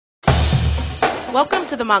Welcome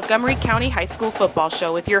to the Montgomery County High School Football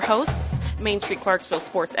Show with your hosts, Main Street Clarksville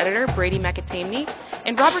sports editor Brady McAtamney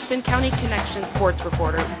and Robertson County Connection sports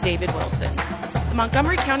reporter David Wilson. The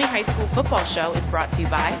Montgomery County High School Football Show is brought to you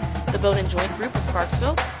by the Bone and Joint Group of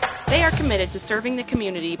Clarksville. They are committed to serving the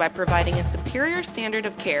community by providing a superior standard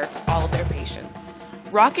of care to all of their patients.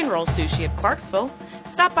 Rock and Roll Sushi of Clarksville.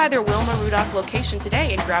 Stop by their Wilma Rudolph location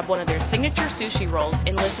today and grab one of their signature sushi rolls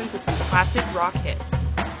and listen to some classic rock hits.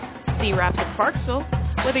 C-Wraps of Clarksville.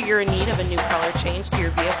 Whether you're in need of a new color change to your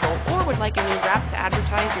vehicle or would like a new wrap to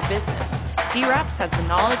advertise your business, C-Wraps has the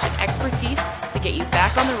knowledge and expertise to get you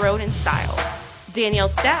back on the road in style. Danielle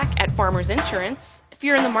Stack at Farmers Insurance. If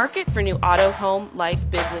you're in the market for new auto, home, life,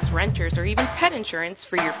 business, renters, or even pet insurance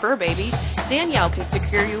for your fur baby, Danielle can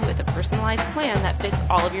secure you with a personalized plan that fits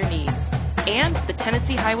all of your needs. And the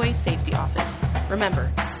Tennessee Highway Safety Office.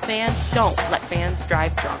 Remember, fans don't let fans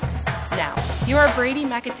drive drunk. Now, here are Brady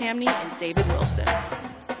McAtamney and David Wilson.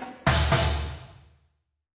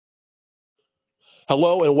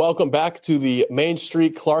 Hello and welcome back to the Main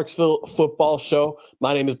Street Clarksville Football Show.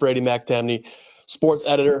 My name is Brady McAtamney, sports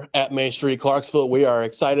editor at Main Street Clarksville. We are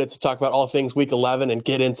excited to talk about all things Week 11 and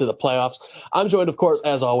get into the playoffs. I'm joined, of course,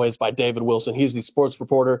 as always, by David Wilson. He's the sports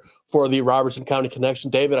reporter for the Robertson County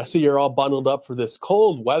Connection. David, I see you're all bundled up for this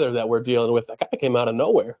cold weather that we're dealing with. That kind of came out of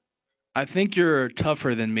nowhere. I think you're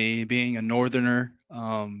tougher than me, being a northerner.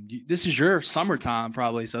 This is your summertime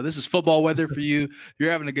probably, so this is football weather for you.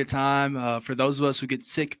 You're having a good time. For those of us who get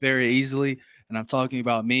sick very easily, and I'm talking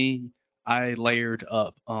about me, I layered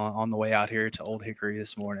up on the way out here to Old Hickory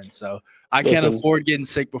this morning, so I can't afford getting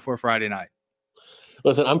sick before Friday night.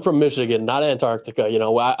 Listen, I'm from Michigan, not Antarctica. You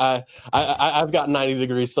know, I've got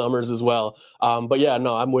 90-degree summers as well. But yeah,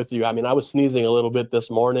 no, I'm with you. I mean, I was sneezing a little bit this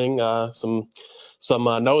morning, some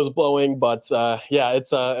nose blowing, but yeah,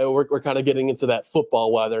 it's we're kind of getting into that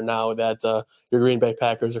football weather now that your Green Bay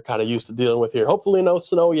Packers are kind of used to dealing with here. Hopefully, no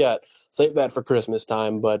snow yet. Save that for Christmas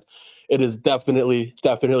time, but it is definitely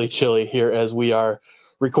chilly here as we are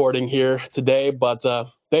recording here today. But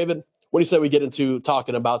David, what do you say we get into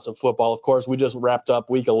talking about some football? Of course, we just wrapped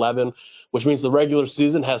up Week 11, which means the regular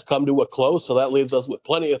season has come to a close. So that leaves us with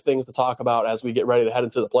plenty of things to talk about as we get ready to head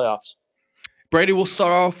into the playoffs. Brady, we'll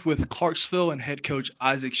start off with Clarksville and head coach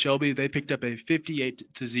Isaac Shelby. They picked up a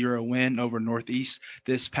 58-0 win over Northeast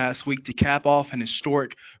this past week to cap off an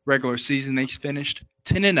historic regular season. They finished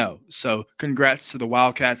 10-0. So congrats to the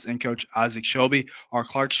Wildcats and coach Isaac Shelby. Our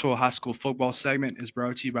Clarksville High School football segment is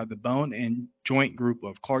brought to you by the Bone and Joint Group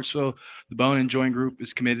of Clarksville. The Bone and Joint Group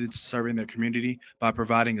is committed to serving their community by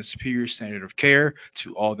providing a superior standard of care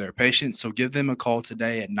to all their patients. So give them a call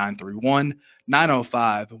today at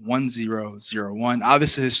 931-905-1001.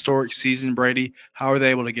 Obviously, a historic season, Brady. How are they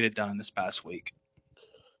able to get it done this past week?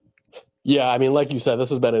 Yeah, I mean, like you said,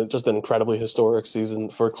 this has been just an incredibly historic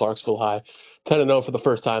season for Clarksville High. 10-0 for the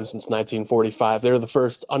first time since 1945. They're the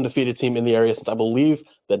first undefeated team in the area since, I believe,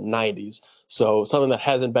 the 90s. So something that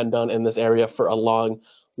hasn't been done in this area for a long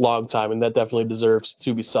time, and that definitely deserves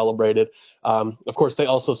to be celebrated. Of course, they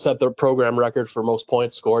also set the program record for most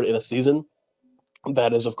points scored in a season.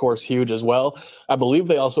 That is, of course, huge as well. I believe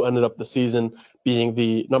they also ended up the season being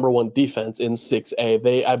the number one defense in 6A.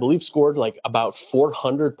 They, I believe, scored like about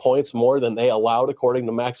 400 points more than they allowed according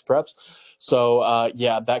to Max Preps. So,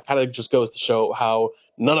 yeah, that kind of just goes to show how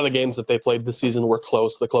none of the games that they played this season were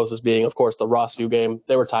close. The closest being, of course, the Rossview game.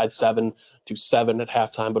 They were tied 7-7 at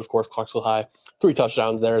halftime, but, of course, Clarksville High, 3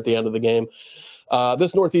 touchdowns there at the end of the game.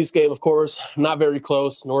 This Northeast game, of course, not very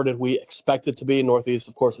close, nor did we expect it to be. Northeast,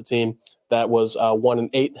 of course, a team that was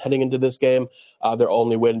 1-8 heading into this game. Their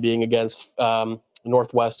only win being against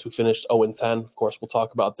Northwest, who finished 0-10. Of course, we'll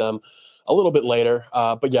talk about them a little bit later.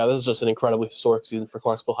 But yeah, this is just an incredibly historic season for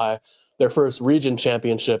Clarksville High. Their first region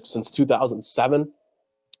championship since 2007.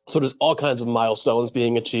 So there's all kinds of milestones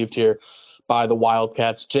being achieved here by the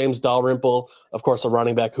Wildcats. James Dalrymple, of course, a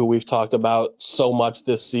running back who we've talked about so much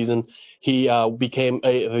this season. He became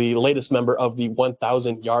the latest member of the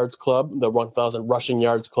 1,000 yards club, the 1,000 rushing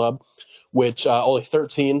yards club, which only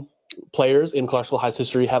 13 players in Clarksville High's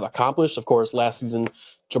history have accomplished. Of course, last season,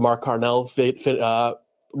 Jamar Carnell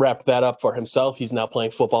wrapped that up for himself. He's now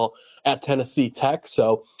playing football at Tennessee Tech.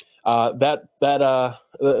 So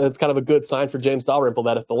it's kind of a good sign for James Dalrymple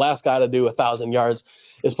that if the last guy to do 1,000 yards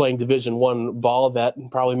is playing Division I ball, that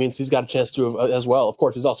probably means he's got a chance to as well. Of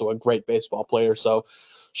course, he's also a great baseball player, so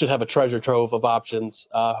should have a treasure trove of options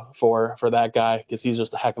for that guy because he's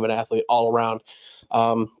just a heck of an athlete all around.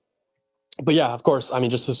 But yeah, of course, I mean,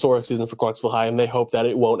 just historic season for Clarksville High, and they hope that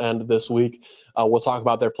it won't end this week. We'll talk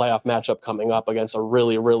about their playoff matchup coming up against a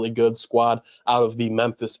really, really good squad out of the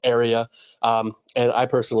Memphis area. And I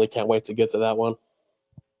personally can't wait to get to that one.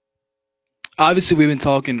 Obviously, we've been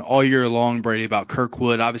talking all year long, Brady, about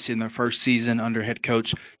Kirkwood. Obviously, in their first season under head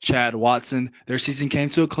coach Chad Watson, their season came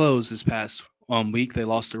to a close this past week. They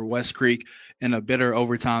lost to West Creek in a bitter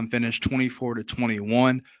overtime finish,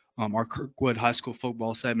 24-21. Our Kirkwood High School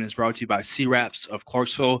football segment is brought to you by C-Wraps of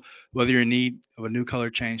Clarksville. Whether you're in need of a new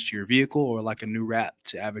color change to your vehicle or like a new wrap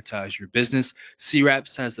to advertise your business,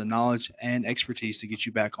 C-Wraps has the knowledge and expertise to get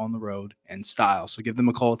you back on the road in style. So give them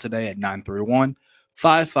a call today at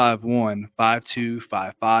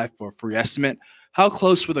 931-551-5255 for a free estimate. How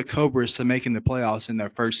close were the Cobras to making the playoffs in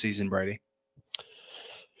their first season, Brady?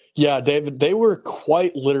 Yeah, David, they were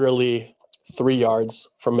quite literally 3 yards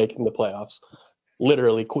from making the playoffs.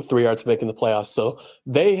 Literally 3 yards from making the playoffs. So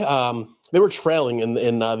they were trailing in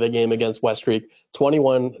the game against West Creek,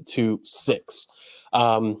 21-6.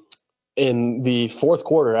 In the fourth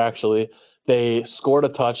quarter, actually, they scored a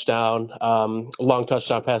touchdown, a long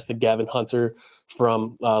touchdown pass to Gavin Hunter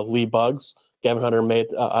from Lee Bugs. Gavin Hunter made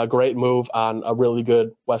a great move on a really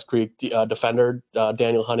good West Creek defender,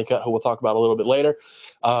 Daniel Honeycutt, who we'll talk about a little bit later.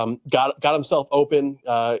 Got himself open,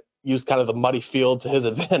 used kind of the muddy field to his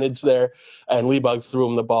advantage there, and Lee Bugs threw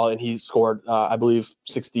him the ball, and he scored, I believe,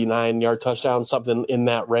 69-yard touchdown, something in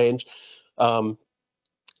that range.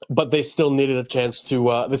 But they still needed a chance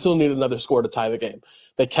to they still needed another score to tie the game.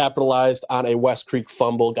 They capitalized on a West Creek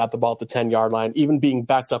fumble, got the ball at the 10-yard line, even being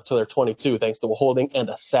backed up to their 22 thanks to a holding and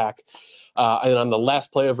a sack. And on the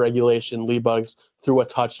last play of regulation, Lee Bugs threw a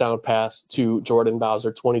touchdown pass to Jordan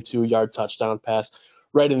Bowser, 22-yard touchdown pass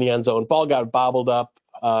right in the end zone. Ball got bobbled up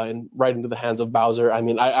and right into the hands of Bowser. I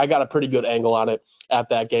mean, I got a pretty good angle on it at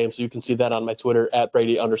that game, so you can see that on my Twitter at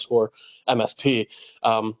Brady_MSP.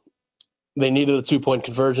 They needed a 2-point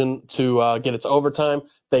conversion to get it to overtime.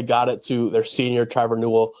 They got it to their senior, Trevor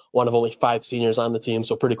Newell, one of only 5 seniors on the team,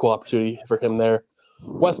 so pretty cool opportunity for him there.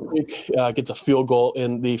 West Creek gets a field goal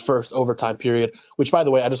in the first overtime period, which, by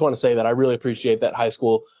the way, I just want to say that I really appreciate that high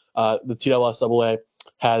school, the TLSAA,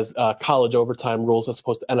 has college overtime rules as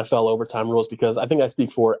opposed to NFL overtime rules, because I think I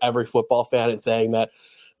speak for every football fan in saying that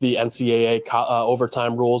the NCAA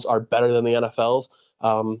overtime rules are better than the NFL's.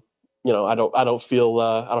 I don't feel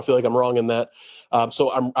like I'm wrong in that.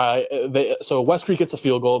 So West Creek gets a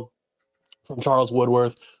field goal from Charles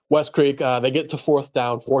Woodworth. West Creek, they get to fourth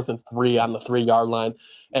and 3 on the 3-yard line,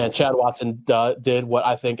 and Chad Watson did what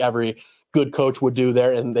I think every good coach would do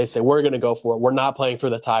there, and they say, we're going to go for it. We're not playing for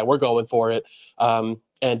the tie. We're going for it,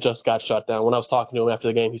 and just got shut down. When I was talking to him after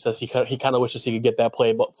the game, he says he kind of wishes he could get that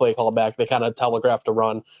play call back. They kind of telegraphed a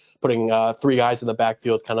run, putting 3 guys in the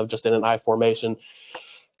backfield kind of just in an I formation.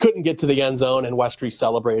 Couldn't get to the end zone, and West Creek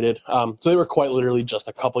celebrated. So they were quite literally just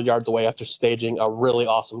a couple yards away after staging a really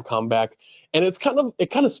awesome comeback. And it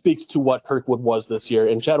kind of speaks to what Kirkwood was this year.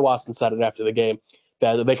 And Chad Watson said it after the game,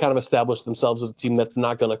 that they kind of established themselves as a team that's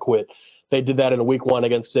not going to quit. They did that in week 1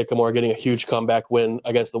 against Sycamore, getting a huge comeback win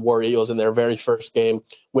against the War Eagles in their very first game,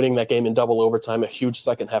 winning that game in double overtime, a huge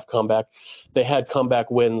second half comeback. They had comeback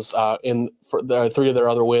wins for 3 of their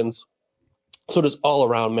other wins. So just all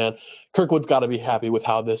around, man, Kirkwood's got to be happy with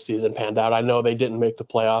how this season panned out. I know they didn't make the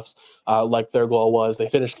playoffs like their goal was. They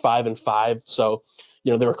finished 5-5, so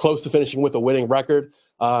they were close to finishing with a winning record.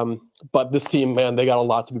 But this team, man, they got a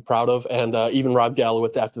lot to be proud of. And even Rob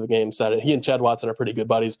Gallowitz after the game said it. He and Chad Watson are pretty good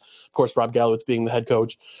buddies. Of course, Rob Gallowitz being the head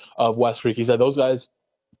coach of West Creek, he said those guys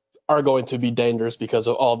are going to be dangerous because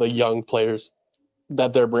of all the young players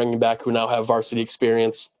that they're bringing back who now have varsity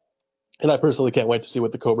experience. And I personally can't wait to see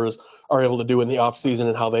what the Cobras are able to do in the offseason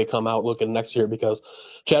and how they come out looking next year, because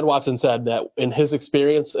Chad Watson said that in his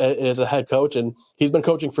experience as a head coach, and he's been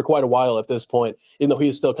coaching for quite a while at this point, even though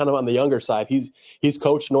he's still kind of on the younger side. He's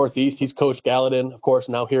coached Northeast, he's coached Gallatin, of course,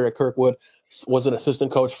 now here at Kirkwood, was an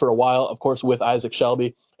assistant coach for a while, of course, with Isaac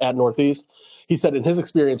Shelby at Northeast. He said in his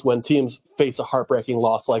experience, when teams face a heartbreaking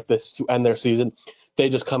loss like this to end their season, they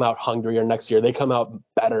just come out hungrier next year. They come out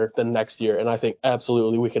better than next year. And I think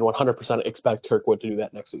absolutely we can 100% expect Kirkwood to do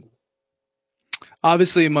that next season.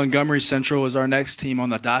 Obviously, Montgomery Central was our next team on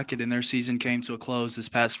the docket, and their season came to a close this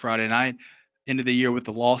past Friday night. Ended the year with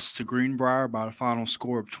a loss to Greenbrier by a final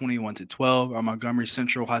score of 21-12. Our Montgomery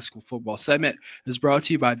Central High School football segment is brought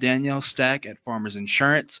to you by Danielle Stack at Farmers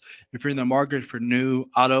Insurance. If you're in the market for new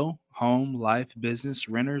auto, home, life, business,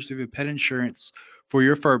 renters, or pet insurance for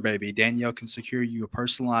your fur baby, Danielle can secure you a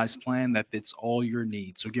personalized plan that fits all your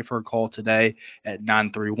needs. So give her a call today at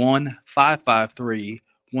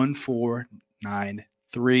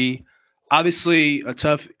 931-553-1493. Obviously, a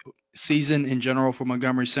tough season in general for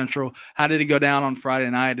Montgomery Central. How did it go down on Friday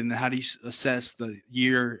night, and how do you assess the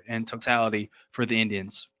year and totality for the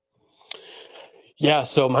Indians? Yeah,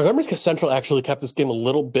 so Montgomery Central actually kept this game a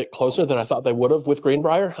little bit closer than I thought they would have with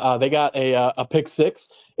Greenbrier. They got a pick six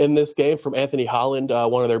in this game from Anthony Holland,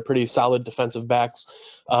 one of their pretty solid defensive backs.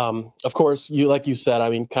 Of course, like you said,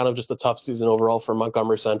 I mean, kind of just a tough season overall for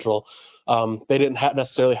Montgomery Central. They didn't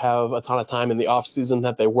necessarily have a ton of time in the off season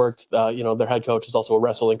that they worked. Their head coach is also a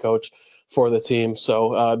wrestling coach for the team,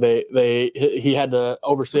 so he had to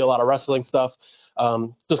oversee a lot of wrestling stuff.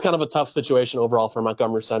 Just kind of a tough situation overall for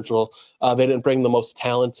Montgomery Central. They didn't bring the most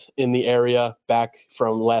talent in the area back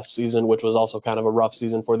from last season, which was also kind of a rough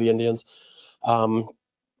season for the Indians.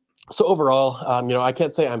 So overall, I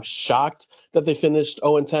can't say I'm shocked that they finished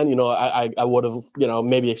 0-10. I would have,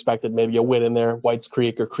 maybe expected maybe a win in there, Whites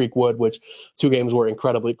Creek or Creekwood, which two games were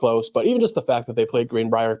incredibly close. But even just the fact that they played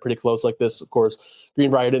Greenbrier pretty close like this, of course,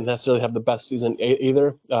 Greenbrier didn't necessarily have the best season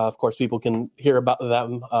either. Of course, people can hear about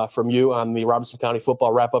them from you on the Robertson County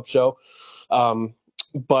Football Wrap-Up Show.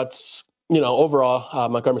 But overall,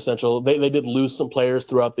 Montgomery Central, they did lose some players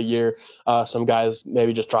throughout the year. Some guys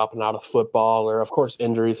maybe just dropping out of football, or of course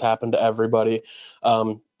injuries happen to everybody.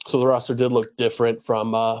 So the roster did look different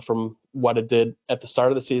from what it did at the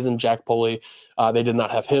start of the season. Jack Poley, they did not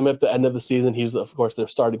have him at the end of the season. He's of course their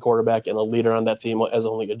starting quarterback and a leader on that team as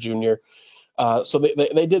only a junior. So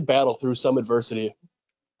they did battle through some adversity.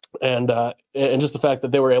 And just the fact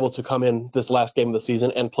that they were able to come in this last game of the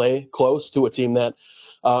season and play close to a team that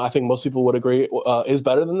I think most people would agree is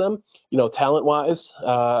better than them, talent-wise.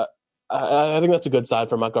 I think that's a good side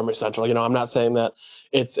for Montgomery Central. I'm not saying that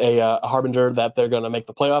it's a harbinger that they're going to make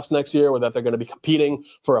the playoffs next year or that they're going to be competing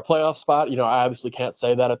for a playoff spot. I obviously can't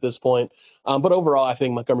say that at this point. But overall, I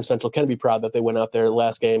think Montgomery Central can be proud that they went out there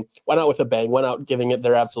last game, went out with a bang, went out giving it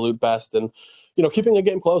their absolute best, and keeping a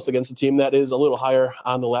game close against a team that is a little higher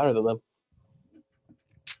on the ladder than them.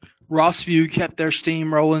 Rossview kept their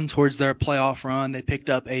steam rolling towards their playoff run. They picked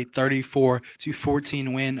up a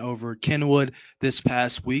 34-14 win over Kenwood this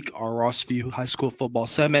past week. Our Rossview High School football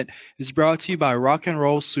segment is brought to you by Rock and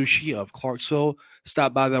Roll Sushi of Clarksville.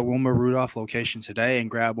 Stop by the Wilma Rudolph location today and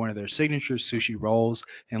grab one of their signature sushi rolls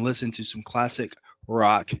and listen to some classic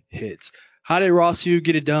rock hits. How did Rossview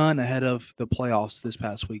get it done ahead of the playoffs this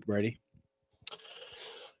past week, Brady?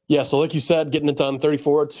 Yeah, so like you said, getting it done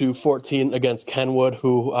 34-14 against Kenwood,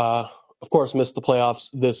 who, of course, missed the playoffs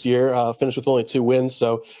this year, finished with only 2 wins.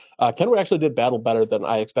 So Kenwood actually did battle better than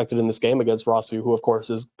I expected in this game against Rossview, who, of course,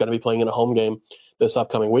 is going to be playing in a home game this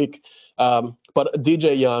upcoming week. But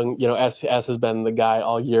DJ Young, as has been the guy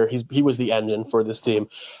all year, he was the engine for this team.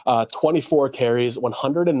 24 carries,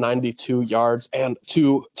 192 yards, and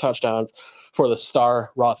 2 touchdowns for the star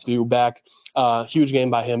Rossview back. Huge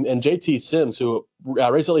game by him. And JT Sims, who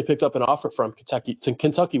recently picked up an offer from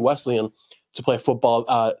Kentucky Wesleyan to play football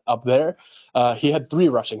up there. He had 3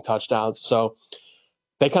 rushing touchdowns. So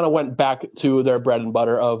they kind of went back to their bread and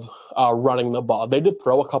butter of running the ball. They did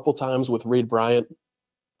throw a couple times with Reed Bryant.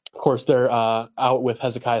 Of course, they're out with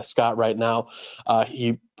Hezekiah Scott right now.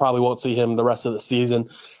 He probably won't see him the rest of the season.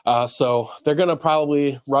 So they're going to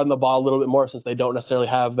probably run the ball a little bit more since they don't necessarily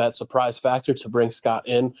have that surprise factor to bring Scott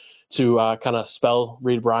in to kind of spell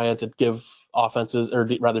Reed Bryant and give offenses, or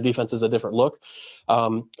rather defenses, a different look.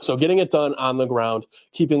 So getting it done on the ground,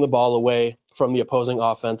 keeping the ball away from the opposing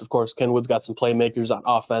offense. Of course, Kenwood's got some playmakers on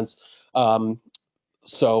offense.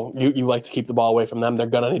 So you like to keep the ball away from them. They're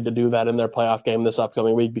going to need to do that in their playoff game this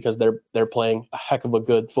upcoming week because they're playing a heck of a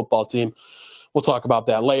good football team. We'll talk about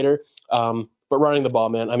that later. But running the ball,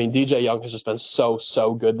 man, I mean, DJ Young has just been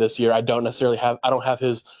so good this year. I don't have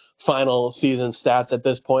his final season stats at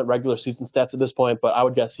this point, regular season stats at this point, but I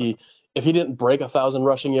would guess if he didn't break 1,000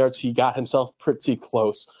 rushing yards, he got himself pretty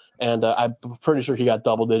close. And I'm pretty sure he got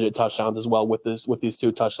double-digit touchdowns as well with these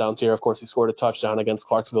 2 touchdowns here. Of course, he scored a touchdown against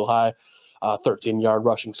Clarksville High. 13-yard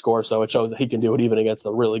rushing score, so it shows that he can do it even against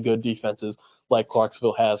the really good defenses like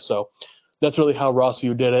Clarksville has. So that's really how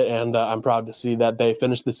Rossview did it, and I'm proud to see that they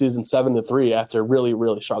finished the season 7-3 after really,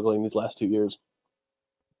 really struggling these last 2 years.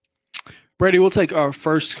 Brady, we'll take our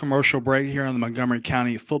first commercial break here on the Montgomery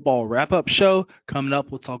County Football Wrap-Up Show. Coming up,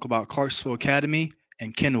 we'll talk about Clarksville Academy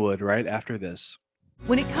and Kenwood right after this.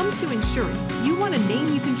 When it comes to insurance, you want a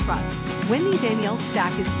name you can trust. Wendy Danielle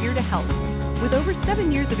Stack is here to help. With over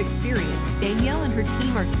 7 years of experience, Danielle and her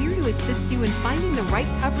team are here to assist you in finding the right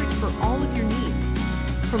coverage for all of your needs.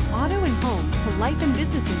 From auto and home to life and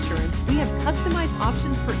business insurance, we have customized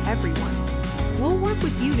options for everyone. We'll work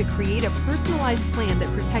with you to create a personalized plan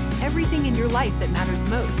that protects everything in your life that matters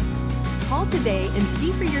most. Call today and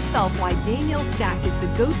see for yourself why Danielle Stack is the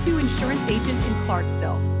go-to insurance agent in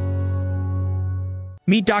Clarksville.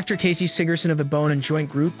 Meet Dr. Casey Sigerson of the Bone and Joint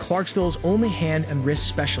Group, Clarksville's only hand and wrist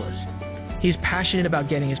specialist. He's passionate about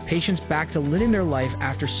getting his patients back to living their life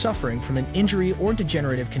after suffering from an injury or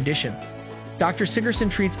degenerative condition. Dr.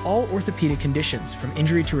 Sigerson treats all orthopedic conditions, from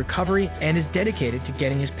injury to recovery, and is dedicated to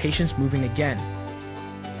getting his patients moving again.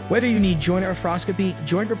 Whether you need joint arthroscopy,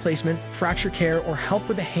 joint replacement, fracture care, or help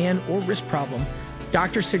with a hand or wrist problem,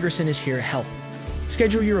 Dr. Sigerson is here to help.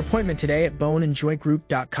 Schedule your appointment today at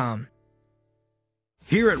boneandjointgroup.com.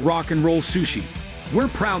 Here at Rock and Roll Sushi, we're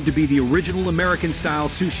proud to be the original American-style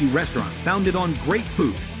sushi restaurant founded on great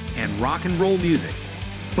food and rock and roll music,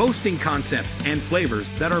 boasting concepts and flavors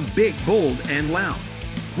that are big, bold, and loud.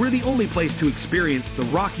 We're the only place to experience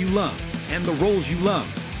the rock you love and the rolls you love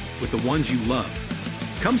with the ones you love.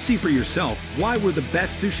 Come see for yourself why we're the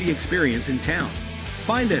best sushi experience in town.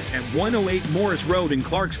 Find us at 108 Morris Road in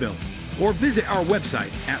Clarksville or visit our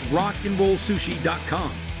website at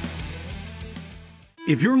rockandrollsushi.com.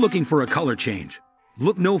 If you're looking for a color change,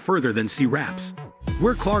 look no further than C Wraps.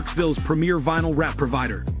 We're Clarksville's premier vinyl wrap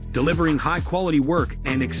provider, delivering high-quality work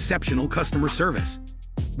and exceptional customer service.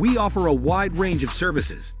 We offer a wide range of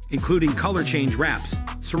services, including color change wraps,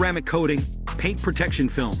 ceramic coating, paint protection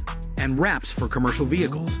film, and wraps for commercial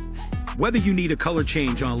vehicles. Whether you need a color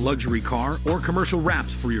change on a luxury car or commercial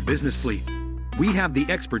wraps for your business fleet, we have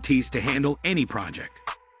the expertise to handle any project.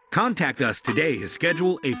 Contact us today to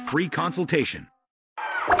schedule a free consultation.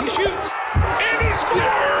 He shoots, and he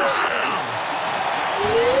scores!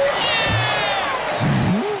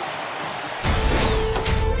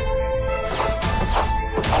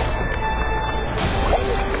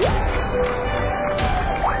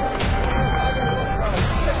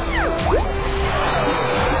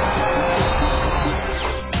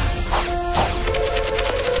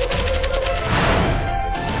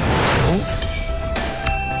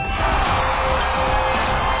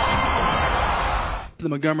 The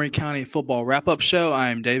Montgomery County Football Wrap-Up Show. I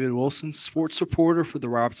am David Wilson, sports reporter for the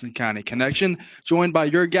Robertson County Connection, joined by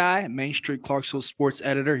your guy, Main Street Clarksville sports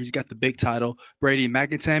editor. He's got the big title, Brady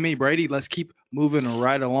McAtamney. Brady, let's keep moving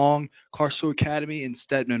right along. Clarksville Academy and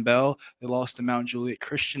Stedman Bell, they lost to Mount Juliet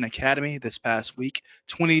Christian Academy this past week.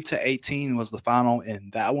 20-18 was the final in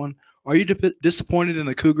that one. Are you disappointed in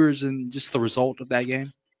the Cougars and just the result of that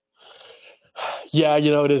game? Yeah,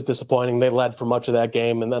 it is disappointing. They led for much of that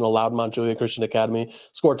game and then allowed Mount Juliet Christian Academy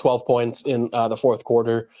score 12 points in the fourth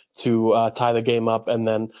quarter to tie the game up, and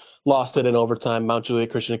then lost it in overtime. Mount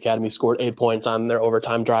Juliet Christian Academy scored 8 points on their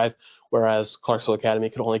overtime drive, whereas Clarksville Academy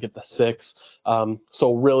could only get the 6.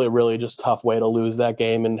 So really, really just tough way to lose that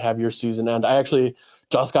game and have your season end. I actually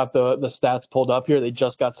just got the stats pulled up here. They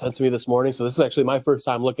just got sent to me this morning, so this is actually my first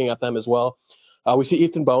time looking at them as well. We see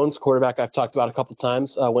Ethan Bones, quarterback I've talked about a couple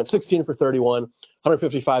times, went 16 for 31,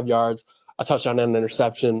 155 yards, a touchdown and an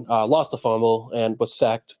interception, lost a fumble, and was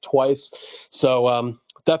sacked twice. So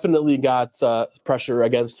definitely got pressure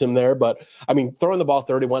against him there. But, throwing the ball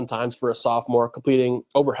 31 times for a sophomore, completing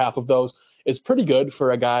over half of those is pretty good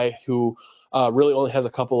for a guy who really only has a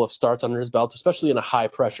couple of starts under his belt, especially in a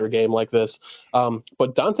high-pressure game like this.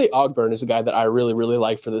 But Dante Ogburn is a guy that I really, really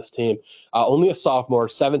like for this team. Only a sophomore,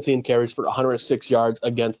 17 carries for 106 yards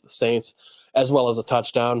against the Saints, as well as a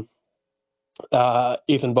touchdown.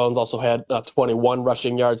 Ethan Bones also had 21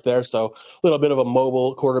 rushing yards there, so a little bit of a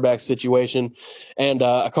mobile quarterback situation. And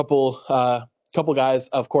a couple guys,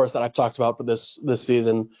 of course, that I've talked about for this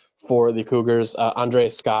season for the Cougars. Andre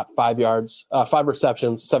Scott, 5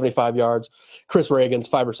 receptions, 75 yards. Chris Reagans,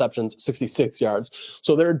 5 receptions, 66 yards.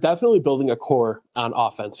 So they're definitely building a core on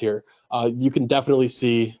offense here. You can definitely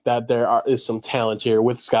see that there is some talent here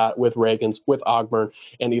with Scott, with Reagans, with Ogburn,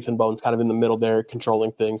 and Ethan Bones kind of in the middle there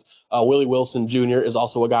controlling things. Willie Wilson Jr. is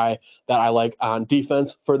also a guy that I like on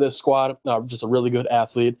defense for this squad, just a really good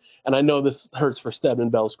athlete. And I know this hurts for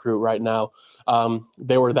Stedman Bell's crew right now.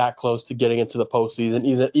 They were that close to getting into the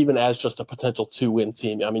postseason, even as just a potential 2-win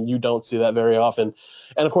team. You don't see that very often.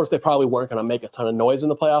 And, of course, they probably weren't going to make a ton of noise in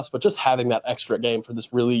the playoffs, but just having that extra game for this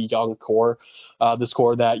really young core, this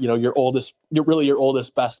core that, your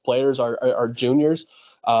oldest best players are juniors.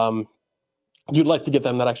 You'd like to get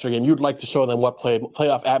them that extra game. You'd like to show them what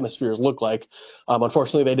playoff atmospheres look like.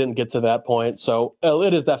 Unfortunately, they didn't get to that point. So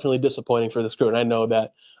it is definitely disappointing for this crew. And I know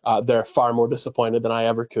that they're far more disappointed than I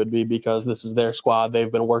ever could be because this is their squad.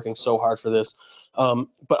 They've been working so hard for this.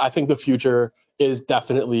 But I think the future is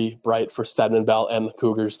definitely bright for Stedman Bell and the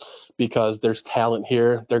Cougars because there's talent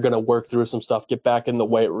here. They're going to work through some stuff, get back in the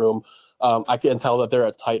weight room. I can tell that they're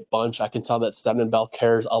a tight bunch. I can tell that Stedman Bell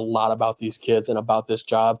cares a lot about these kids and about this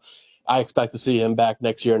job. I expect to see him back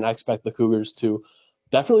next year, and I expect the Cougars to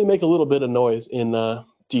definitely make a little bit of noise in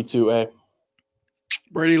D2A.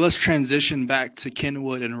 Brady, let's transition back to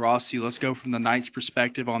Kenwood and Rossview. Let's go from the Knights'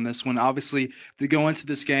 perspective on this one. Obviously, they go into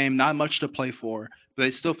this game not much to play for, but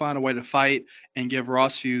they still find a way to fight and give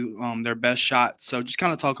Rossview their best shot. So just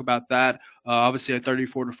kind of talk about that. Obviously, a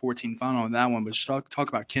 34-14 final in that one, but just talk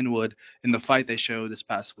about Kenwood and the fight they showed this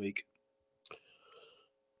past week.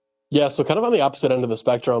 Yeah, so kind of on the opposite end of the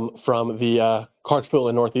spectrum from the Clarksville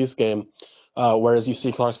and Northeast game, whereas you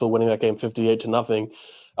see Clarksville winning that game 58-0.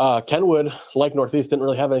 Kenwood, like Northeast, didn't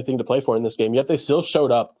really have anything to play for in this game, yet they still showed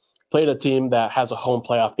up, played a team that has a home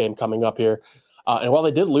playoff game coming up here. And while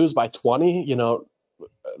they did lose by 20,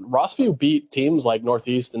 Rossview beat teams like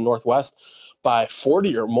Northeast and Northwest by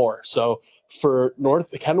 40 or more. So for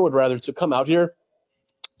Kenwood, rather, to come out here,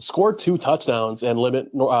 score 2 touchdowns and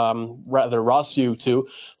limit Rossview to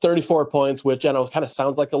 34 points, which I know kind of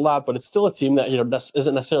sounds like a lot, but it's still a team that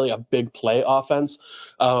isn't necessarily a big play offense.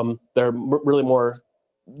 They're really more,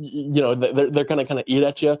 they're going to kind of eat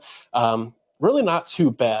at you. Really not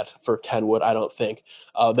too bad for Kenwood, I don't think.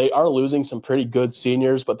 They are losing some pretty good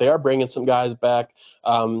seniors, but they are bringing some guys back.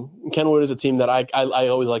 Kenwood is a team that I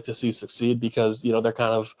always like to see succeed because they're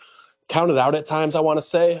kind of counted out at times, I want to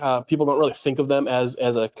say. People don't really think of them as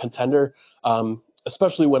a contender,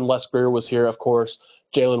 especially when Les Greer was here, of course.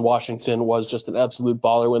 Jalen Washington was just an absolute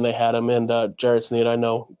baller when they had him, and Jared Sneed, I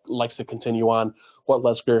know, likes to continue on what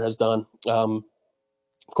Les Greer has done.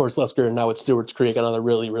 Of course, Les Greer now at Stewart's Creek, another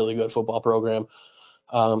really, really good football program.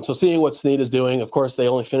 So seeing what Sneed is doing, of course, they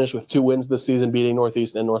only finished with 2 wins this season, beating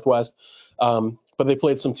Northeast and Northwest. But they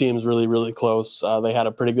played some teams really, really close. They had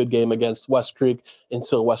a pretty good game against West Creek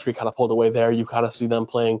until West Creek kind of pulled away there. You kind of see them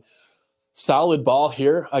playing solid ball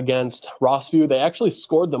here against Rossview. They actually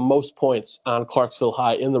scored the most points on Clarksville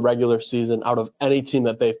High in the regular season out of any team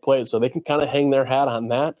that they've played. So they can kind of hang their hat on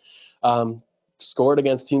that. Scored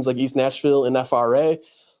against teams like East Nashville and FRA.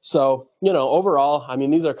 So, overall, I mean,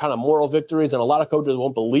 these are kind of moral victories, and a lot of coaches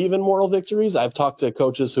won't believe in moral victories. I've talked to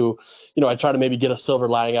coaches who, I try to maybe get a silver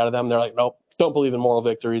lining out of them. They're like, nope, don't believe in moral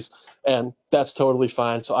victories, and that's totally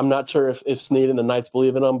fine. So I'm not sure if Sneed and the Knights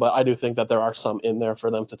believe in them, but I do think that there are some in there for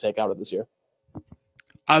them to take out of this year.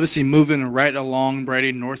 Obviously, moving right along,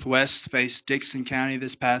 Brady, Northwest faced Dickson County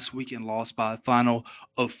this past week and lost by a final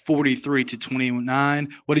of 43-29.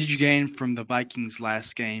 What did you gain from the Vikings'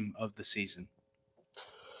 last game of the season?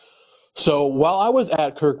 So while I was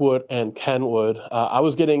at Kirkwood and Kenwood, I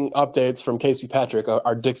was getting updates from Casey Patrick,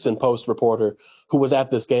 our Dixon Post reporter, who was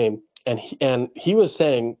at this game, and he was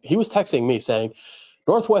texting me saying,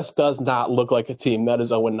 Northwest does not look like a team that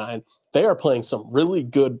is 0-9. They are playing some really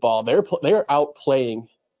good ball. They are outplaying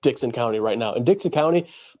Dickson County right now, and Dickson County,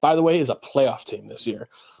 by the way, is a playoff team this year.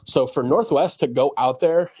 So for Northwest to go out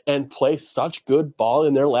there and play such good ball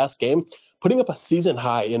in their last game, putting up a season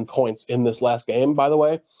high in points in this last game, by the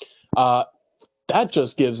way. That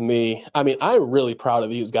just gives me, I'm really proud of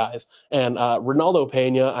these guys. And Ronaldo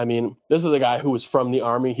Pena, this is a guy who was from the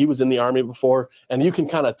Army. He was in the Army before, and you can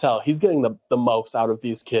kind of tell he's getting the most out of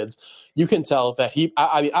these kids. You can tell that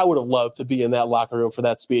I would have loved to be in that locker room for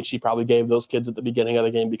that speech he probably gave those kids at the beginning of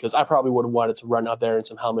the game, because I probably would have wanted to run out there in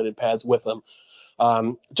some helmeted pads with them.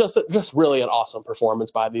 Just really an awesome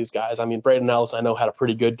performance by these guys. Braden Ellis, I know, had a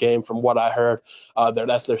pretty good game from what I heard.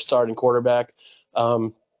 That's their starting quarterback.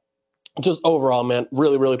 Just overall, man,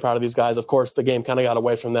 really, really proud of these guys. Of course, the game kind of got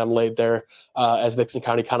away from them late there as Dickson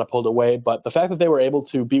County kind of pulled away. But the fact that they were able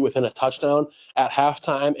to be within a touchdown at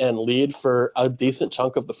halftime and lead for a decent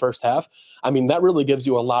chunk of the first half, that really gives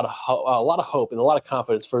you a lot of hope and a lot of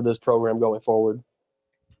confidence for this program going forward.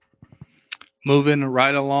 Moving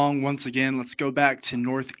right along, once again, let's go back to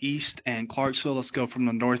Northeast and Clarksville. Let's go from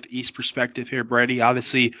the Northeast perspective here, Brady.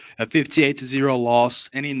 Obviously, a 58-0 loss.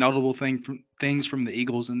 Any notable things from the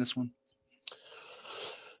Eagles in this one?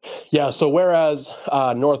 Yeah, so whereas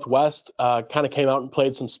Northwest kind of came out and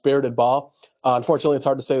played some spirited ball, unfortunately, it's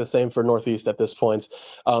hard to say the same for Northeast at this point.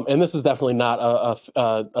 And this is definitely not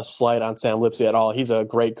a slight on Sam Lipsy at all. He's a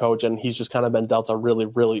great coach, and he's just kind of been dealt a really,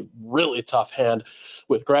 really, really tough hand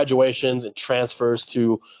with graduations and transfers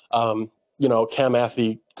to, Cam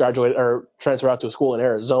Matthew graduated or transferred out to a school in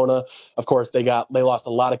Arizona. Of course, they lost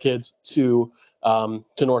a lot of kids to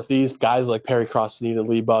Northeast, guys like Perry Cross, Sneed, and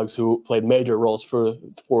Lee Buggs, who played major roles for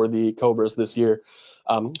the Cobras this year.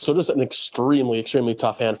 So just an extremely, extremely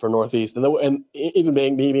tough hand for Northeast. And even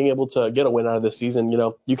being able to get a win out of this season,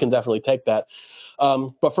 you can definitely take that.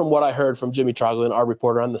 But from what I heard from Jimmy Troglin, our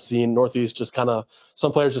reporter on the scene, Northeast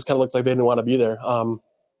some players just kind of looked like they didn't want to be there.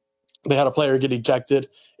 They had a player get ejected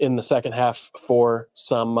in the second half for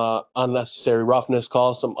some unnecessary roughness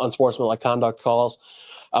calls, some unsportsmanlike conduct calls.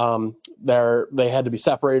 They had to be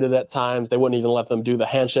separated at times. They wouldn't even let them do the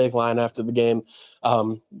handshake line after the game.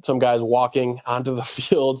 Some guys walking onto the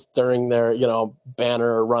field during their, banner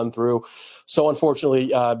or run through. So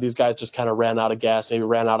unfortunately, these guys just kind of ran out of gas, maybe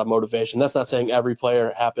ran out of motivation. That's not saying every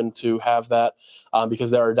player happened to have that,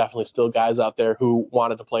 because there are definitely still guys out there who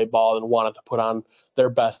wanted to play ball and wanted to put on their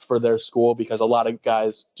best for their school, because a lot of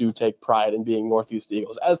guys do take pride in being Northeast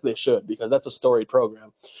Eagles, as they should, because that's a storied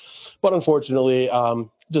program. But unfortunately,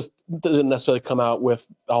 just didn't necessarily come out with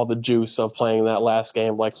all the juice of playing that last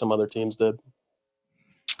game like some other teams did.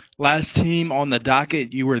 Last team on the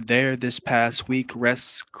docket, you were there this past week,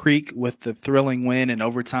 West Creek, with the thrilling win in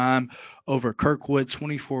overtime over Kirkwood,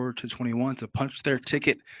 24-21, to punch their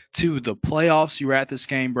ticket to the playoffs. You were at this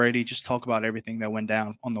game, Brady. Just talk about everything that went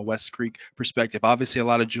down on the West Creek perspective. Obviously, a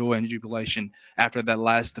lot of joy and jubilation after that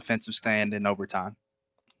last defensive stand in overtime.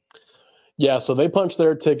 Yeah, so they punched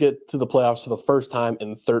their ticket to the playoffs for the first time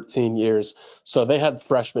in 13 years. So they had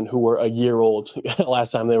freshmen who were a year old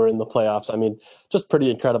last time they were in the playoffs. I mean, just pretty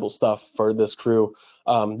incredible stuff for this crew.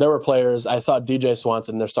 There were players. I saw DJ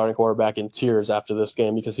Swanson, their starting quarterback, in tears after this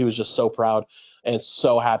game because he was just so proud and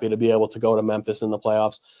so happy to be able to go to Memphis in the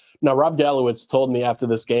playoffs. Now, Rob Gallowitz told me after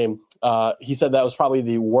this game, he said that was probably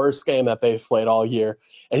the worst game that they've played all year.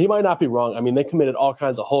 And he might not be wrong. I mean, they committed all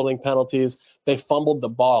kinds of holding penalties. They fumbled the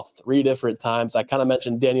ball 3 different times. I kind of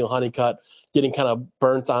mentioned Daniel Honeycutt getting kind of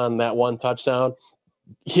burnt on that one touchdown.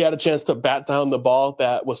 He had a chance to bat down the ball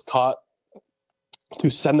that was caught to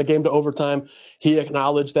send the game to overtime. He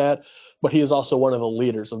acknowledged that. But he is also one of the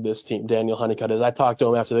leaders of this team, Daniel Honeycutt. As I talked to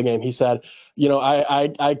him after the game, he said,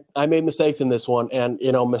 I made mistakes in this one, and,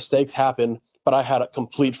 mistakes happen, but I had a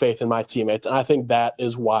complete faith in my teammates. And I think that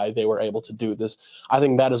is why they were able to do this. I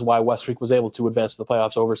think that is why West Creek was able to advance to the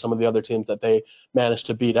playoffs over some of the other teams that they managed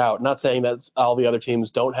to beat out. Not saying that all the other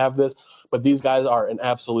teams don't have this, but these guys are an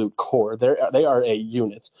absolute core. They are a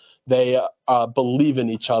unit. They believe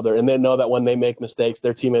in each other, and they know that when they make mistakes,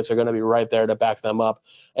 their teammates are going to be right there to back them up.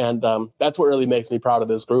 And that's what really makes me proud of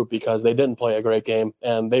this group, because they didn't play a great game,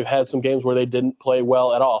 and they've had some games where they didn't play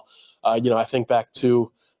well at all. I think back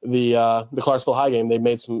to the Clarksville High game. They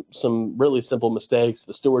made some really simple mistakes.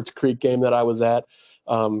 The Stewart's Creek game that I was at,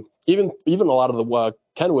 even a lot of the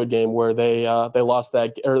Kenwood game where they lost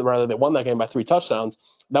that, or rather they won that game by 3 touchdowns.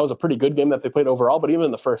 That was a pretty good game that they played overall, but even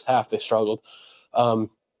in the first half they struggled.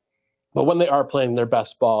 But when they are playing their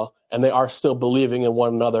best ball and they are still believing in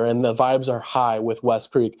one another and the vibes are high with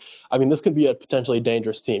West Creek, I mean, this could be a potentially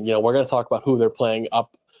dangerous team. We're going to talk about who they're playing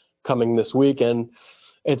upcoming this week, and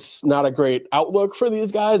it's not a great outlook for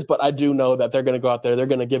these guys, but I do know that they're going to go out there. They're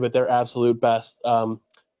going to give it their absolute best.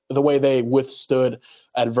 The way they withstood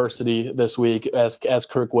adversity this week as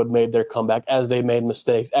Kirkwood made their comeback, as they made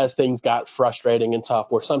mistakes, as things got frustrating and tough,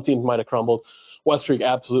 where some teams might have crumbled, West Creek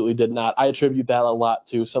absolutely did not. I attribute that a lot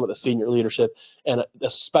to some of the senior leadership and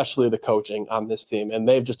especially the coaching on this team, and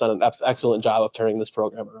they've just done an excellent job of turning this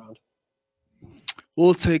program around.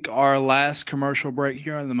 We'll take our last commercial break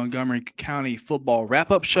here on the Montgomery County Football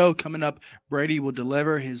Wrap-Up Show. Coming up, Brady will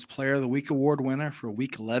deliver his Player of the Week award winner for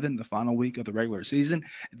Week 11, the final week of the regular season.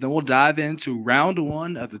 And then we'll dive into Round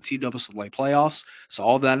 1 of the TWSLA playoffs. So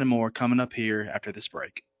all that and more coming up here after this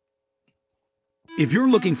break. If you're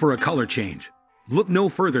looking for a color change, look no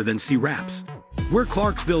further than C Wraps. We're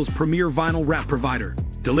Clarksville's premier vinyl wrap provider,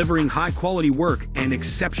 delivering high-quality work and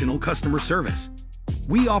exceptional customer service.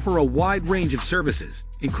 We offer a wide range of services,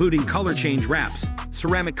 including color change wraps,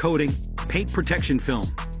 ceramic coating, paint protection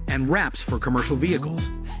film, and wraps for commercial vehicles.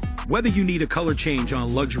 Whether you need a color change on a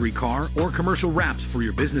luxury car or commercial wraps for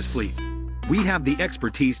your business fleet, we have the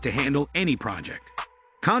expertise to handle any project.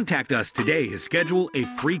 Contact us today to schedule a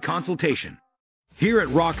free consultation. Here at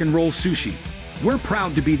Rock and Roll Sushi, we're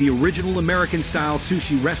proud to be the original American-style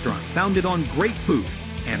sushi restaurant founded on great food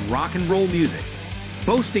and rock and roll music,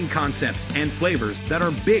 boasting concepts and flavors that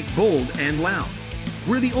are big, bold, and loud.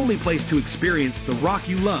 We're the only place to experience the rock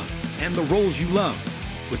you love and the rolls you love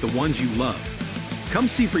with the ones you love. Come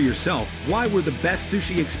see for yourself why we're the best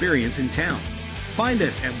sushi experience in town. Find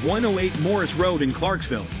us at 108 Morris Road in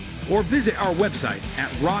Clarksville or visit our website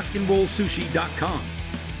at rockandrollsushi.com.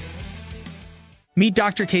 Meet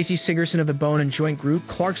Dr. Casey Sigerson of the Bone and Joint Group,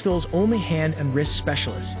 Clarksville's only hand and wrist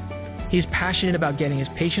specialist. He's passionate about getting his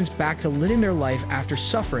patients back to living their life after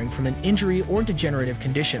suffering from an injury or degenerative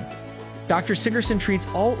condition. Dr. Sigerson treats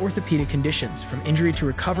all orthopedic conditions, from injury to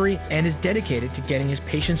recovery, and is dedicated to getting his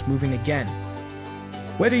patients moving again.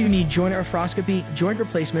 Whether you need joint arthroscopy, joint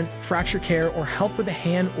replacement, fracture care, or help with a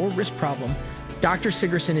hand or wrist problem, Dr.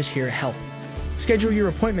 Sigerson is here to help. Schedule your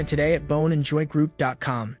appointment today at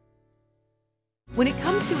boneandjointgroup.com. When it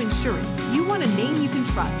comes to insurance, you want a name you can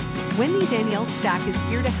trust. Wendy Danielle Stack is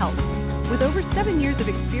here to help. With over 7 years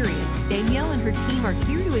of experience, Danielle and her team are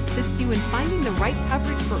here to assist you in finding the right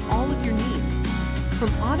coverage for all of your needs.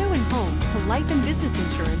 From auto and home to life and business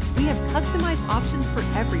insurance, we have customized options for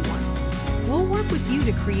everyone. We'll work with you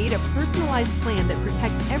to create a personalized plan that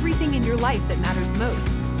protects everything in your life that matters most.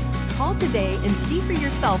 Call today and see for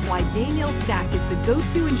yourself why Danielle Stack is the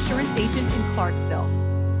go-to insurance agent in Clarksville.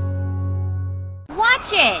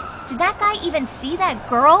 Watch it! Did that guy even see that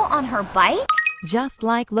girl on her bike? Just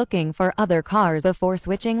like looking for other cars before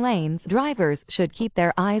switching lanes, drivers should keep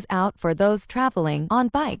their eyes out for those traveling on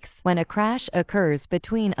bikes. When a crash occurs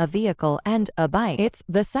between a vehicle and a bike, it's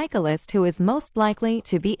the cyclist who is most likely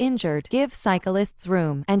to be injured. Give cyclists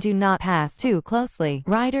room and do not pass too closely.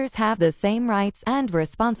 Riders have the same rights and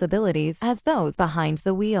responsibilities as those behind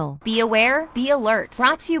the wheel. Be aware, be alert.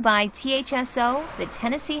 Brought to you by THSO, the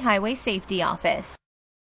Tennessee Highway Safety Office.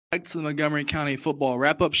 Back to the Montgomery County Football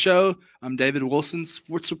Wrap-Up Show. I'm David Wilson,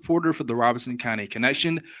 sports reporter for the Robertson County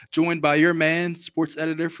Connection, joined by your man, sports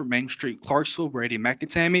editor for Main Street Clarksville, Brady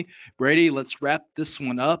McAtamney. Brady, let's wrap this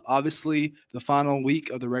one up. Obviously, the final week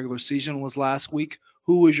of the regular season was last week.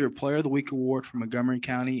 Who was your Player of the Week award for Montgomery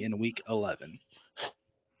County in Week 11?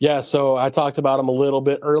 Yeah, so I talked about him a little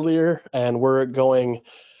bit earlier, and we're going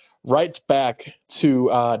right back to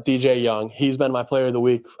DJ Young. He's been my Player of the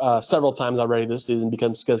Week several times already this season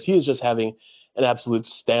because he is just having an absolute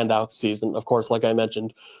standout season. Of course, like I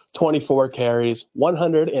mentioned, 24 carries,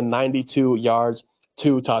 192 yards,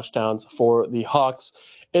 2 touchdowns for the Hawks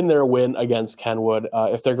in their win against Kenwood.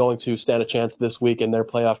 If they're going to stand a chance this week in their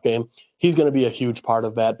playoff game, he's going to be a huge part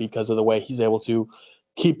of that because of the way he's able to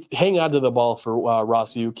hang on to the ball for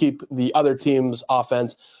Rossview, keep the other team's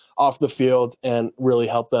offense off the field and really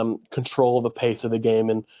help them control the pace of the game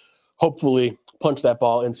and hopefully punch that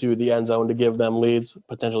ball into the end zone to give them leads,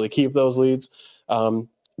 potentially keep those leads.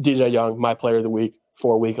 DJ Young, my Player of the Week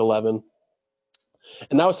for Week 11.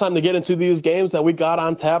 And now it's time to get into these games that we got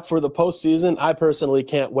on tap for the postseason. I personally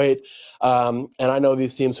can't wait, and I know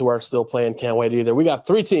these teams who are still playing can't wait either. We got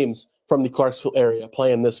 3 teams from the Clarksville area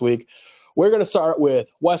playing this week. We're going to start with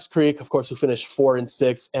West Creek, of course, who finished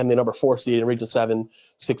 4-6 and the number 4 seed in Region 7,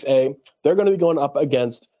 6A. They're going to be going up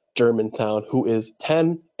against Germantown, who is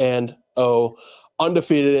 10-0,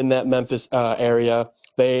 undefeated in that Memphis area.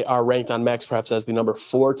 They are ranked on Max Preps as the number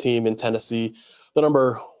 4 team in Tennessee, the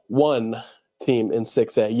number 1 team in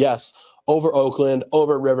 6A. Yes, over Oakland,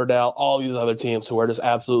 over Riverdale, all these other teams who are just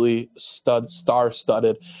absolutely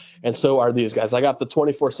star-studded, and so are these guys. I got the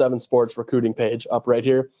 24/7 Sports recruiting page up right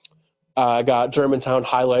here. I got Germantown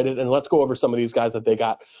highlighted, and let's go over some of these guys that they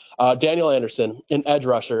got. Daniel Anderson, an edge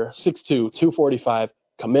rusher, 6'2", 245,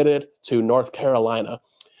 committed to North Carolina.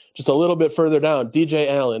 Just a little bit further down, DJ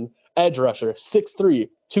Allen, edge rusher, 6'3",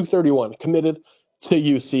 231, committed to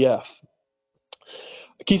UCF.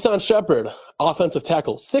 Keeson Shepard, offensive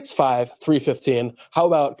tackle, 6'5", 315. How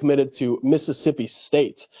about committed to Mississippi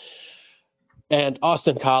State? And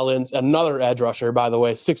Austin Collins, another edge rusher, by the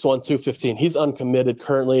way, 6'1", 215. He's uncommitted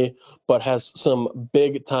currently, but has some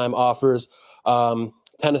big-time offers.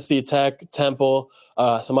 Tennessee Tech, Temple,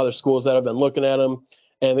 some other schools that have been looking at him.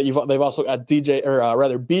 And they've also got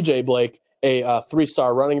BJ Blake, a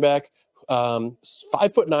 3-star running back, 5'9",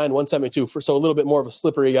 172, so a little bit more of a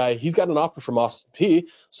slippery guy. He's got an offer from Austin P,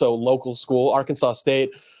 so local school, Arkansas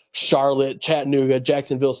State, Charlotte, Chattanooga,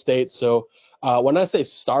 Jacksonville State. So when I say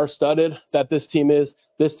star-studded that this team is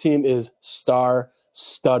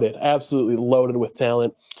star-studded, absolutely loaded with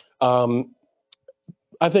talent.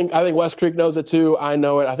 I think West Creek knows it too. I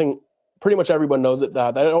know it. I think pretty much everyone knows it. They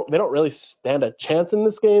don't really stand a chance in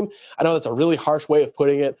this game. I know that's a really harsh way of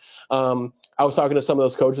putting it. I was talking to some of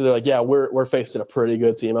those coaches. They're like, yeah, we're facing a pretty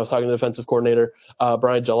good team. I was talking to the defensive coordinator,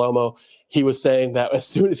 Brian Jalomo. He was saying that as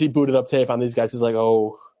soon as he booted up tape on these guys, he's like,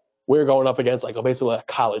 oh, we're going up against basically a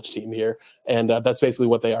college team here. And that's basically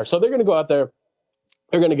what they are. So they're going to go out there.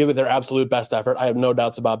 They're going to give it their absolute best effort. I have no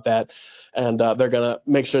doubts about that. And they're going to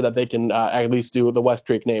make sure that they can at least do the West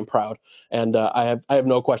Creek name proud. And I have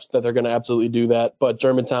no question that they're going to absolutely do that. But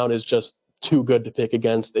Germantown is just too good to pick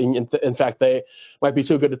against. In fact, they might be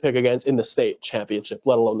too good to pick against in the state championship,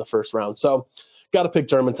 let alone the first round. So got to pick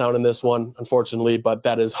Germantown in this one, unfortunately, but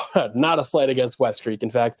that is not a slight against West Creek.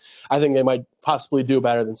 In fact, I think they might possibly do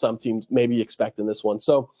better than some teams maybe expect in this one.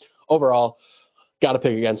 So overall, got to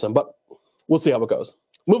pick against them, but we'll see how it goes.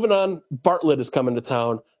 Moving on, Bartlett is coming to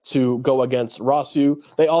town to go against Rossview.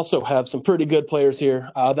 They also have some pretty good players here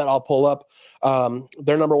that I'll pull up.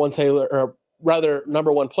 Their number one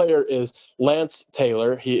player is Lance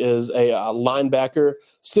Taylor. He is a linebacker,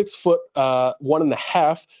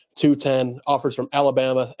 6'1.5", 210, offers from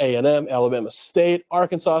Alabama A&M, Alabama State,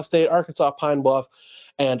 Arkansas Pine Bluff,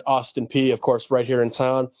 and Austin Peay, of course, right here in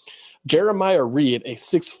town. Jeremiah Reed, a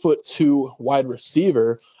 6'2" wide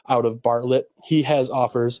receiver out of Bartlett. He has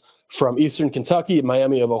offers from Eastern Kentucky,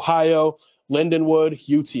 Miami of Ohio, Lindenwood,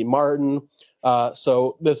 UT Martin.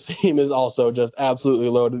 So this team is also just absolutely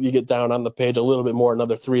loaded. You get down on the page a little bit more,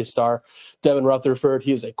 another 3-star. Devin Rutherford,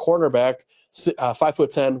 he is a cornerback,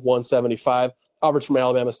 5'10", 175. Offers from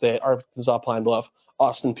Alabama State, Arkansas Pine Bluff,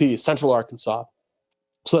 Austin Peay, Central Arkansas.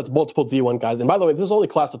 So that's multiple D1 guys. And by the way, this is only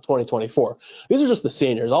class of 2024. These are just the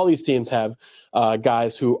seniors. All these teams have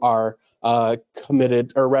guys who are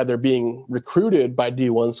committed, or rather being recruited by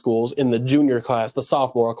D1 schools in the junior class, the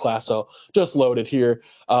sophomore class. So just loaded here.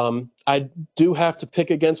 I do have to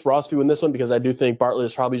pick against Rossview in this one because I do think Bartlett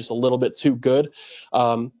is probably just a little bit too good.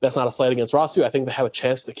 That's not a slight against Rossview. I think they have a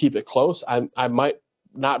chance to keep it close. That might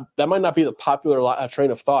not be the popular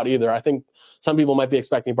train of thought either. I think some people might be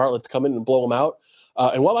expecting Bartlett to come in and blow them out.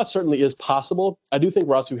 And while that certainly is possible, I do think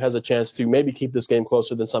Rossview has a chance to maybe keep this game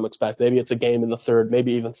closer than some expect. Maybe it's a game in the third,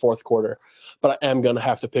 maybe even fourth quarter. But I am going to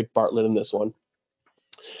have to pick Bartlett in this one.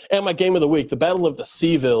 And my game of the week, the Battle of the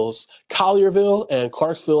Seavilles, Collierville and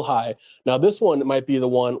Clarksville High. Now, this one might be the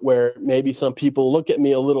one where maybe some people look at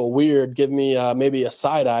me a little weird, give me maybe a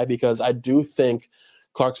side eye, because I do think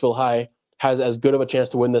Clarksville High has as good of a chance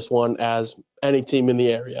to win this one as any team in the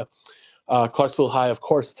area. Clarksville High, of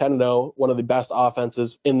course, 10-0, one of the best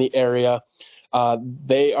offenses in the area.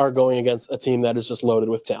 They are going against a team that is just loaded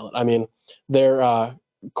with talent. I mean, the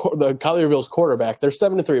Collierville's quarterback, they're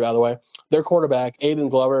 7-3, by the way. Their quarterback, Aiden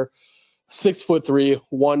Glover, 6'3",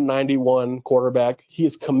 191 quarterback. He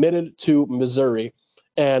is committed to Missouri.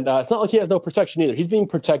 And it's not like he has no protection either. He's being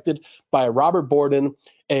protected by Robert Borden,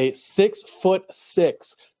 a 6'6",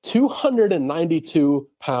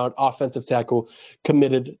 292-pound offensive tackle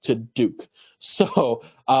committed to Duke. So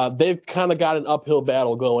they've kind of got an uphill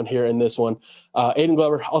battle going here in this one. Aiden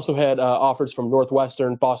Glover also had offers from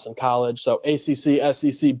Northwestern, Boston College. So ACC,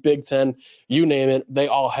 SEC, Big Ten, you name it, they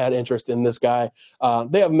all had interest in this guy.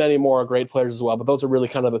 They have many more great players as well, but those are really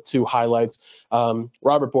kind of the two highlights.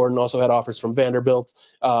 Robert Borden also had offers from Vanderbilt,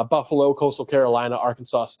 Buffalo, Coastal Carolina,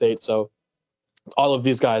 Arkansas State. So all of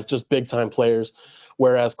these guys, just big-time players.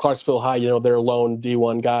 Whereas Clarksville High, their lone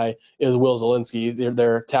D1 guy is Will Zielinski,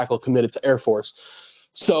 their tackle committed to Air Force.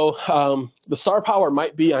 So the star power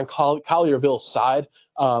might be on Collierville's side,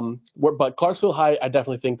 but Clarksville High, I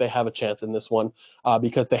definitely think they have a chance in this one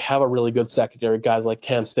because they have a really good secondary, guys like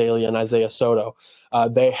Cam Staley and Isaiah Soto.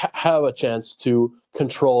 They have a chance to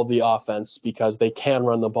control the offense because they can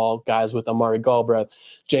run the ball, guys with Amari Galbraith,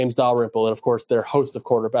 James Dalrymple, and, of course, their host of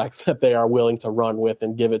quarterbacks that they are willing to run with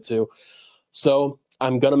and give it to. So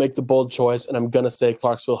I'm going to make the bold choice, and I'm going to say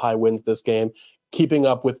Clarksville High wins this game. Keeping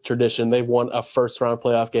up with tradition, they've won a first-round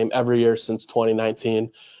playoff game every year since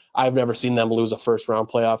 2019. I've never seen them lose a first-round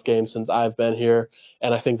playoff game since I've been here,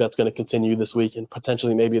 and I think that's going to continue this week and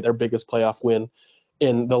potentially maybe their biggest playoff win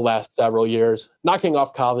in the last several years. Knocking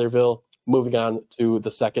off Collierville, moving on to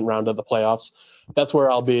the second round of the playoffs. That's where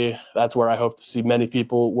I'll be. That's where I hope to see many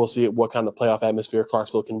people. We'll see what kind of playoff atmosphere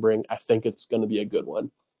Clarksville can bring. I think it's going to be a good one.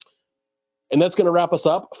 And that's going to wrap us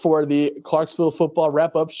up for the Clarksville Football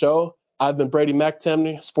Wrap-Up Show. I've been Brady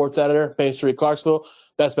McTemney, sports editor, Main Street Clarksville.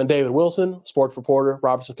 That's been David Wilson, sports reporter,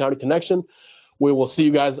 Robertson County Connection. We will see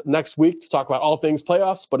you guys next week to talk about all things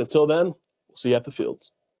playoffs. But until then, we'll see you at the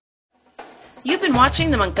fields. You've been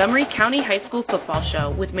watching the Montgomery County High School Football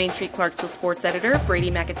Show with Main Street Clarksville sports editor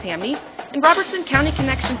Brady McTemney and Robertson County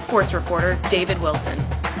Connection sports reporter David Wilson.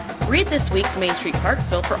 Read this week's Main Street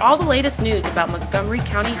Clarksville for all the latest news about Montgomery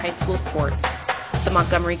County High School sports. The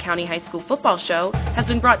Montgomery County High School Football Show has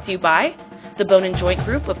been brought to you by the Bone and Joint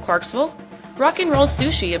Group of Clarksville, Rock and Roll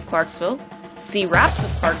Sushi of Clarksville, Sea Wraps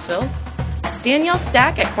of Clarksville, Danielle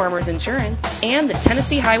Stack at Farmers Insurance, and the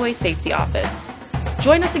Tennessee Highway Safety Office.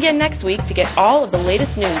 Join us again next week to get all of the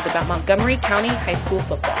latest news about Montgomery County High School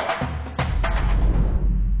football.